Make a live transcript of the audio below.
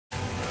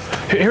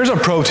Here's a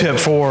pro tip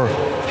for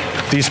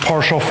these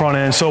partial front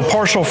ends. So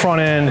partial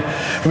front end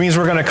means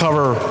we're gonna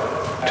cover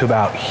to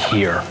about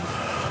here.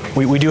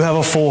 We do have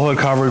a full hood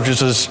coverage,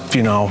 which is,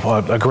 you know,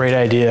 a great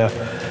idea.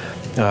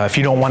 If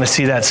you don't want to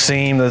see that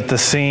seam, the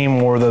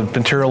seam or the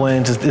material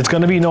ends, it's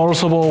going to be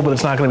noticeable, but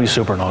it's not going to be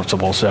super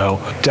noticeable. So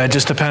that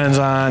just depends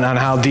on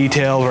how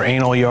detailed or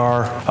anal you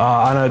are.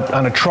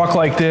 On a truck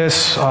like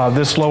this,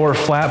 this lower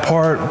flat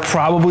part,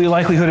 probably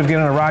likelihood of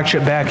getting a rock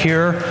chip back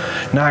here,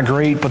 not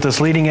great, but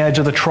this leading edge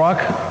of the truck,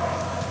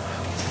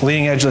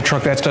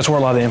 that's where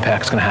a lot of the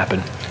impact is going to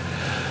happen.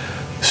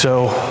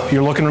 So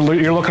you're looking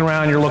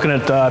around, you're looking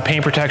at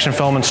paint protection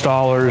film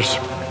installers.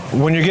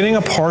 When you're getting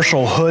a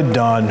partial hood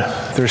done,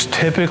 there's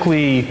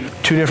typically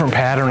two different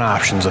pattern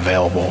options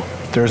available.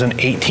 There's an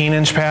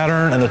 18-inch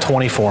pattern and a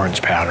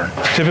 24-inch pattern.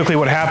 Typically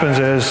what happens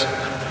is,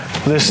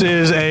 this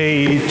is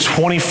a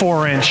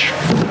 24-inch,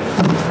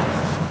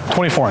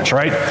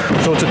 right?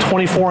 So it's a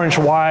 24-inch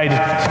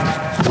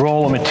wide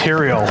roll of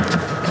material,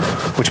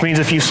 which means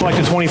if you select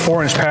a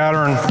 24-inch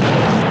pattern,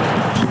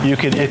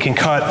 it can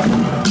cut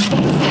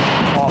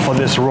off of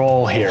this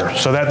roll here.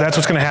 So that's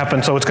what's gonna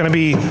happen. So it's gonna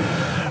be,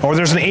 or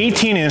there's an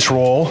 18-inch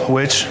roll,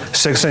 which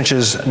 6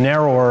 inches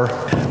narrower,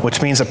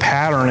 which means the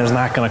pattern is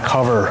not gonna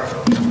cover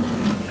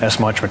as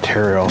much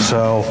material.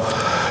 So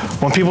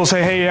when people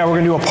say, hey, yeah, we're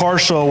gonna do a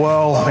partial,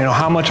 well, you know,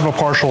 how much of a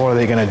partial are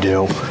they gonna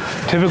do?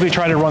 Typically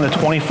try to run the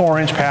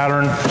 24-inch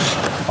pattern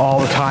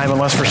all the time,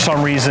 unless for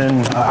some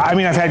reason, I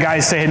mean, I've had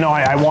guys say, no,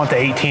 I want the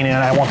 18 in,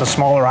 I want the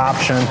smaller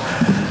option.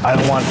 I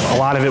don't want a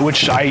lot of it,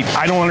 which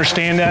I don't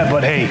understand that,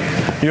 but hey,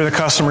 you're the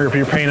customer,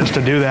 you're paying us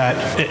to do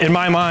that. In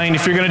my mind,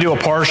 if you're gonna do a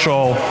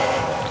partial,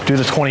 do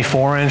the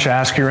 24-inch,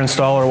 ask your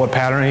installer what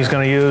pattern he's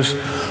gonna use,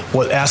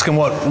 ask him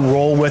what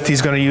roll width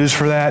he's gonna use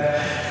for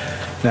that.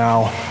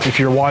 Now, if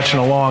you're watching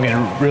along,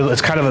 and really,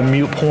 it's kind of a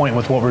moot point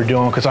with what we're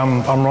doing, because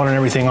I'm running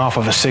everything off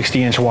of a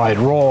 60-inch wide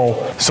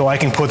roll, so I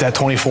can put that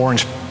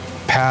 24-inch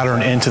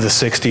pattern into the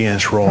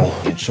 60-inch roll.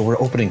 So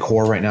we're opening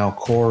Core right now.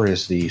 Core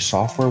is the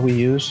software we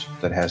use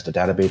that has the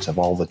database of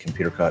all the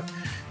computer cut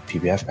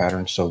PPF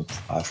patterns. So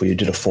if we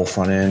did a full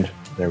front end,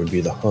 there would be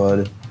the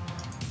hood.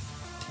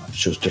 It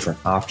shows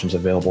different options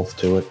available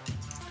to it.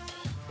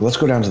 But let's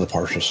go down to the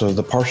partial. So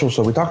the partial,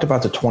 so we talked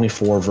about the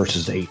 24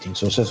 versus the 18.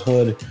 So it says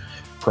hood,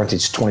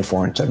 parentheses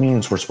 24 inch. That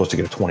means we're supposed to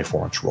get a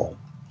 24-inch roll.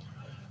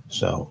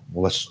 So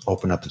let's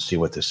open up and see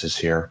what this is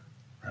here.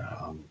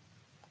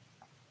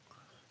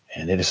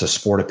 And it is a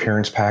sport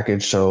appearance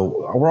package.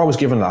 So we're always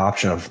given the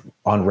option of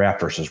unwrapped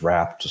versus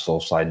wrapped. Just a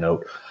little side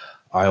note.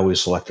 I always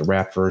select the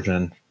wrapped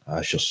version,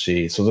 as you'll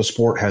see. So the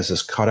sport has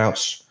this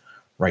cutouts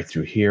right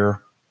through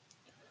here.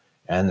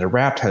 And the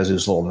wrapped has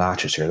these little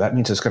notches here. That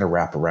means it's gonna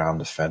wrap around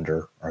the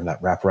fender, or not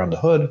wrap around the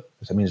hood.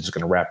 That means it's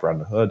gonna wrap around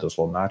the hood, those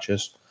little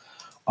notches.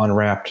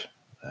 Unwrapped,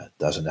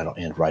 doesn't, that'll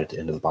end right at the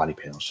end of the body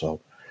panel.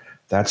 So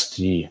that's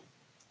the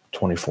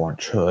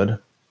 24-inch hood.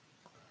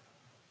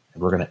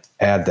 And we're gonna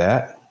add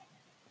that.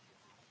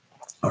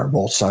 Our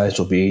bolt size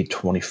will be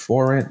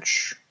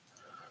 24-inch.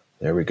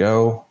 There we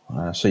go.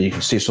 So you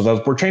can see,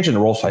 so we're changing the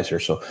roll size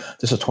here. So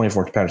this is a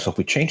 24-inch pattern. So if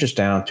we change this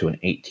down to an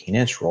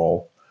 18-inch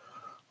roll,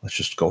 let's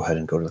just go ahead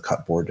and go to the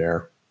cut board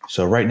there.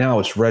 So right now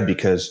it's red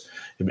because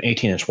an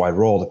 18-inch wide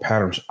roll, the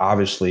pattern's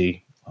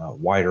obviously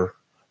wider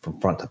from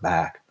front to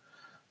back.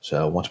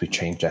 So once we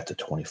change that to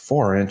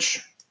 24-inch,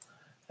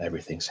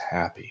 everything's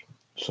happy.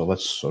 So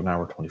now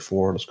we're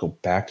 24. Let's go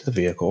back to the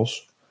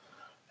vehicles.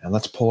 And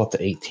let's pull up the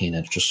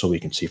 18-inch just so we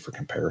can see for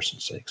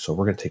comparison's sake. So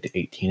we're going to take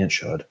the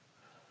 18-inch hood.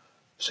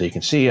 So you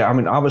can see, I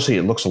mean, obviously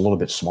it looks a little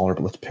bit smaller,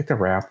 but let's pick the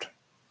wrapped.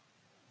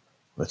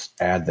 Let's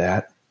add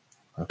that.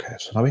 Okay,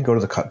 so now we can go to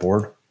the cut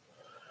board.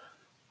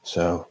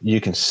 So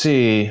you can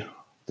see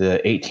the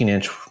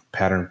 18-inch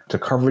pattern. The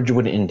coverage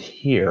would end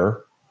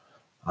here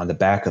on the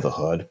back of the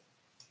hood.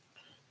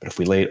 But if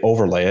we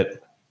overlay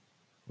it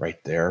right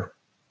there,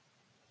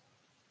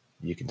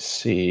 you can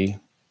see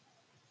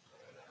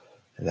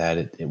that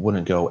it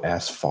wouldn't go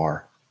as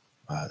far.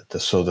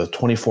 So the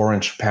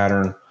 24-inch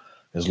pattern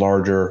is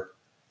larger,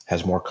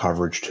 has more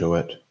coverage to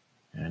it.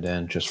 And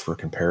then just for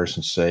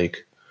comparison's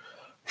sake,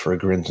 for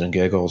grins and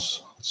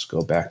giggles, let's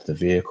go back to the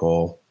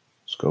vehicle.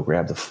 Let's go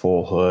grab the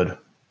full hood,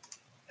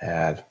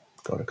 add,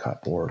 go to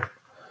cut board.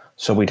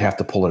 So we'd have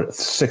to pull it at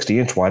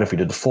 60-inch wide if we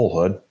did the full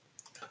hood.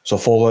 So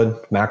full hood,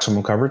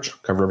 maximum coverage,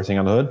 cover everything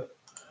on the hood.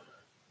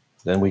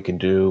 Then we can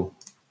do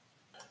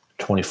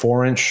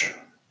 24-inch.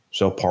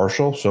 So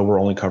partial, so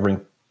we're only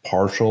covering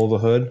partial of the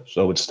hood,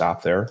 so it would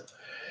stop there.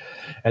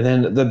 And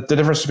then the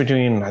difference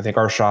between, I think,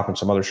 our shop and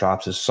some other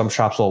shops is some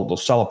shops will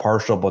sell a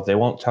partial, but they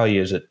won't tell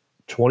you, is it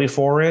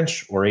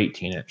 24-inch or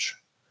 18-inch?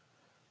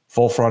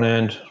 Full front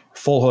end,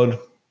 full hood,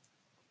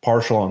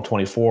 partial on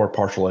 24,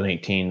 partial on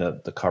 18,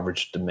 the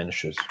coverage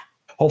diminishes.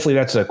 Hopefully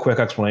that's a quick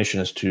explanation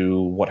as to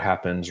what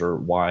happens or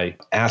why,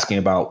 asking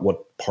about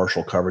what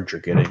partial coverage you're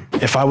getting.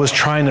 If I was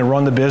trying to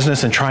run the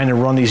business and trying to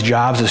run these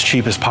jobs as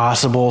cheap as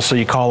possible, so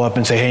you call up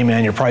and say, hey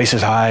man, your price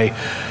is high,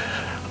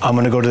 I'm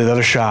gonna go to the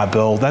other shop,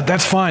 Bill.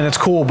 That's fine, that's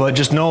cool, but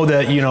just know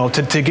that, you know,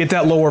 to get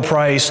that lower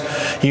price,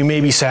 you may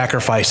be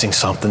sacrificing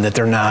something that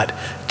they're not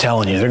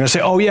telling you. They're gonna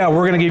say, oh yeah,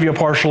 we're gonna give you a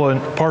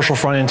partial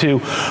front end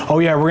too. Oh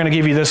yeah, we're gonna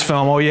give you this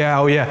film, oh yeah,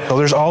 oh yeah. So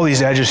there's all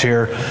these edges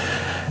here,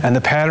 and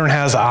the pattern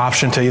has the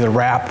option to either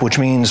wrap, which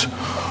means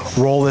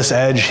roll this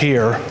edge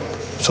here.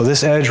 So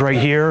this edge right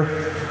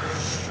here,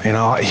 you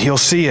know, you'll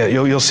see it,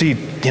 you'll see,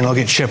 you know,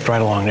 get chipped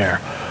right along there.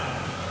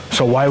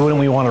 So why wouldn't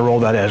we want to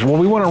roll that edge? Well,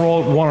 we want to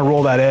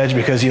roll that edge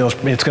because, you know,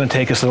 it's going to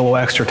take us a little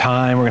extra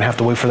time. We're going to have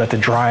to wait for that to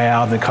dry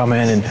out and then come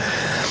in and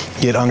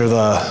get under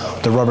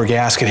the rubber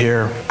gasket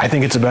here. I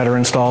think it's a better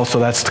install, so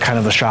that's kind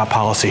of the shop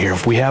policy here.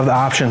 If we have the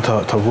option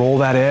to roll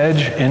that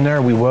edge in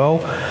there, we will.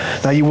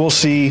 Now you will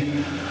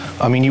see,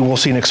 I mean, you will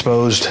see an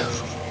exposed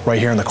right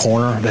here in the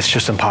corner. That's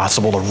just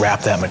impossible to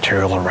wrap that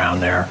material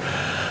around there.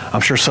 I'm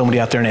sure somebody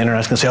out there on the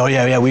internet is going to say, oh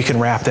yeah, we can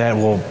wrap that.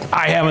 Well,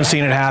 I haven't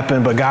seen it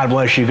happen, but God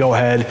bless you, go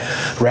ahead,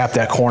 wrap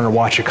that corner,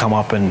 watch it come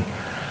up in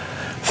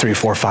 3,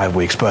 4, 5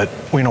 weeks. But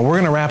you know, we're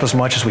going to wrap as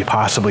much as we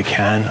possibly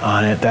can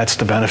on it. That's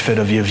the benefit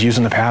of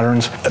using the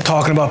patterns.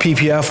 Talking about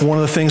PPF, one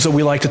of the things that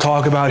we like to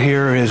talk about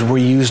here is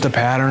we use the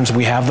patterns.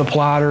 We have the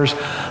plotters.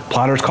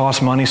 Plotters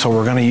cost money, so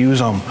we're going to use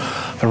them.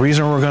 The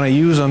reason we're going to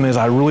use them is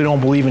I really don't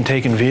believe in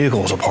taking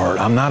vehicles apart.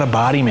 I'm not a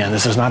body man.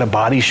 This is not a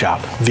body shop.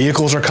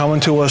 Vehicles are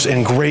coming to us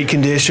in great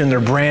condition. They're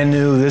brand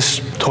new. This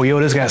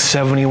Toyota's got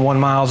 71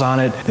 miles on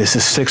it. This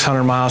is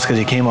 600 miles because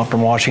he came up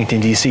from Washington,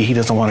 D.C. He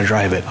doesn't want to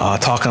drive it.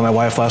 Talking to my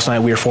wife last night,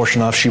 we were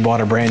fortunate enough, she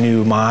bought a brand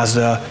new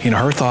Mazda. You know,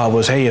 her thought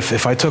was, hey,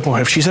 if I took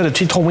one, if she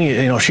told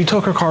me, you know, she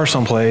took her car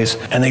someplace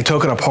and they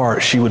took it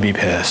apart, she would be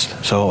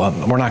pissed. So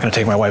we're not going to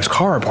take my wife's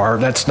car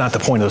apart. That's not the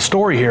point of the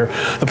story here.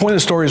 The point of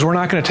the story is we're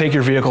not going to take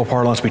your vehicle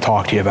apart unless we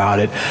talk to you about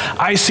it.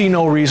 I see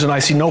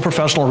no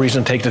professional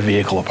reason to take the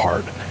vehicle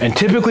apart. And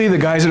typically the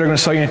guys that are going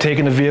to sell you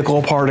taking the vehicle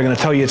apart are going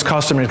to tell you it's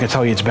custom, and they're going to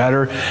tell you it's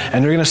better,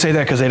 and they're going to say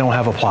that because they don't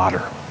have a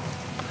plotter.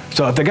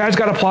 So if the guy's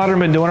got a plotter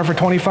and been doing it for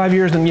 25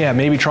 years, then yeah,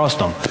 maybe trust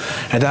him.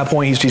 At that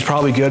point, he's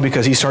probably good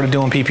because he started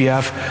doing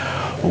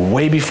PPF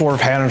way before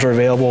patterns were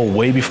available,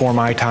 way before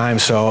my time.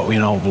 So, you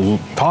know,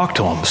 talk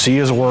to him, see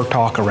his work,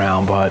 talk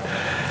around. But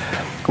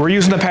we're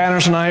using the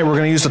patterns tonight. We're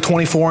going to use the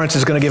 24 inch.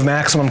 It's going to give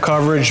maximum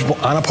coverage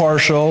on a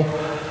partial.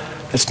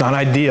 It's not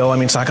ideal. I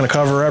mean, it's not going to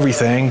cover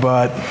everything,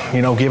 but,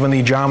 you know, given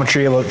the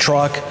geometry of the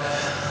truck,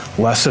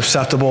 less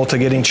susceptible to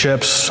getting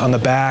chips on the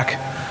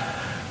back.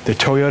 The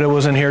Toyota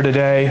was in here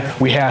today.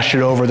 We hashed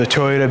it over. The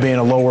Toyota being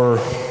a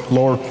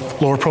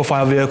lower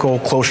profile vehicle,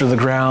 closer to the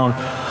ground,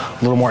 a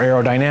little more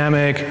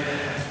aerodynamic.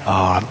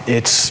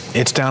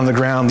 It's down to the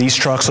ground. These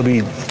trucks will be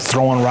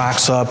throwing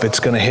rocks up. It's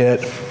going to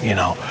hit, you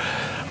know.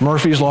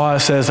 Murphy's Law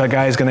says that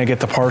guy's going to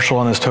get the partial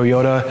on his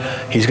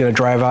Toyota. He's going to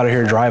drive out of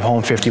here, drive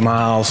home 50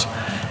 miles,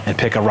 and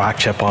pick a rock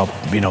chip up,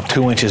 you know,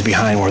 2 inches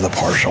behind where the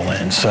partial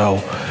ends.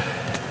 So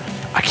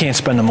I can't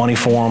spend the money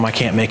for him. I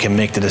can't make him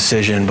make the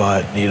decision,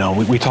 but, you know,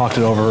 we talked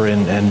it over,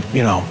 and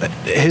you know,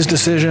 his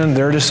decision,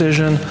 their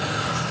decision,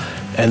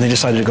 and they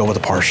decided to go with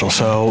the partial.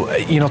 So,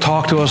 you know,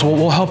 talk to us.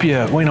 We'll help you.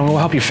 You know, we'll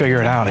help you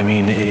figure it out. I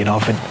mean, you know,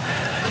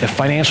 if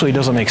financially it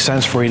doesn't make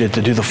sense for you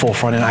to do the full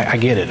front end, I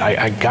get it.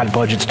 I got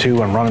budgets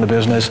too. I'm running the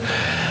business.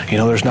 You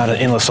know, there's not an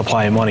endless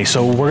supply of money.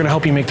 So we're going to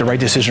help you make the right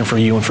decision for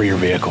you and for your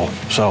vehicle.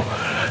 So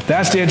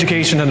that's the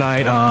education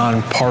tonight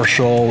on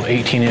partial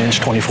 18-inch,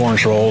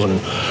 24-inch rolls and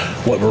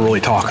what we're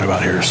really talking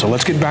about here. So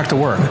let's get back to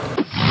work.